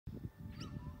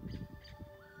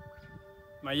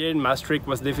My year in Maastricht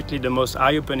was definitely the most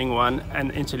eye-opening one and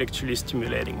intellectually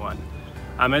stimulating one.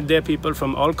 I met there people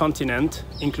from all continents,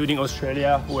 including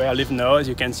Australia, where I live now, as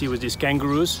you can see with these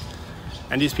kangaroos.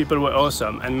 And these people were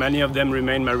awesome, and many of them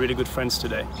remain my really good friends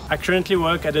today. I currently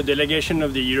work at the Delegation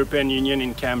of the European Union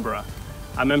in Canberra.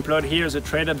 I'm employed here as a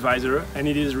trade advisor, and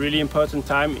it is a really important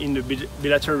time in the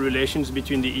bilateral relations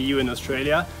between the EU and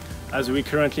Australia, as we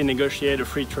currently negotiate a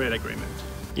free trade agreement.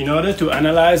 In order to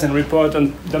analyze and report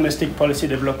on domestic policy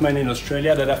development in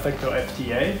Australia that affect our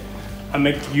FTA, I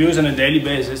make use on a daily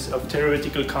basis of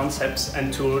theoretical concepts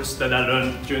and tools that I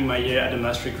learned during my year at the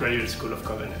Maastricht Graduate School of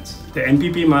Governance. The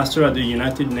NPP Master at the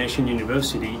United Nations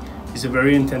University is a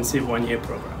very intensive one-year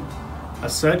program.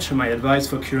 As such, my advice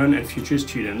for current and future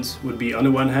students would be, on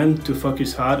the one hand, to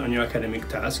focus hard on your academic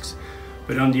tasks,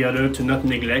 but on the other, to not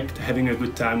neglect having a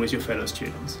good time with your fellow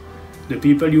students. The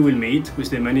people you will meet, with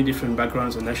their many different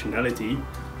backgrounds and nationality,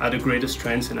 are the greatest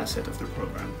strengths and asset of the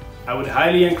program. I would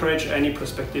highly encourage any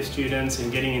prospective students in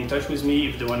getting in touch with me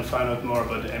if they want to find out more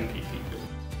about the MPP.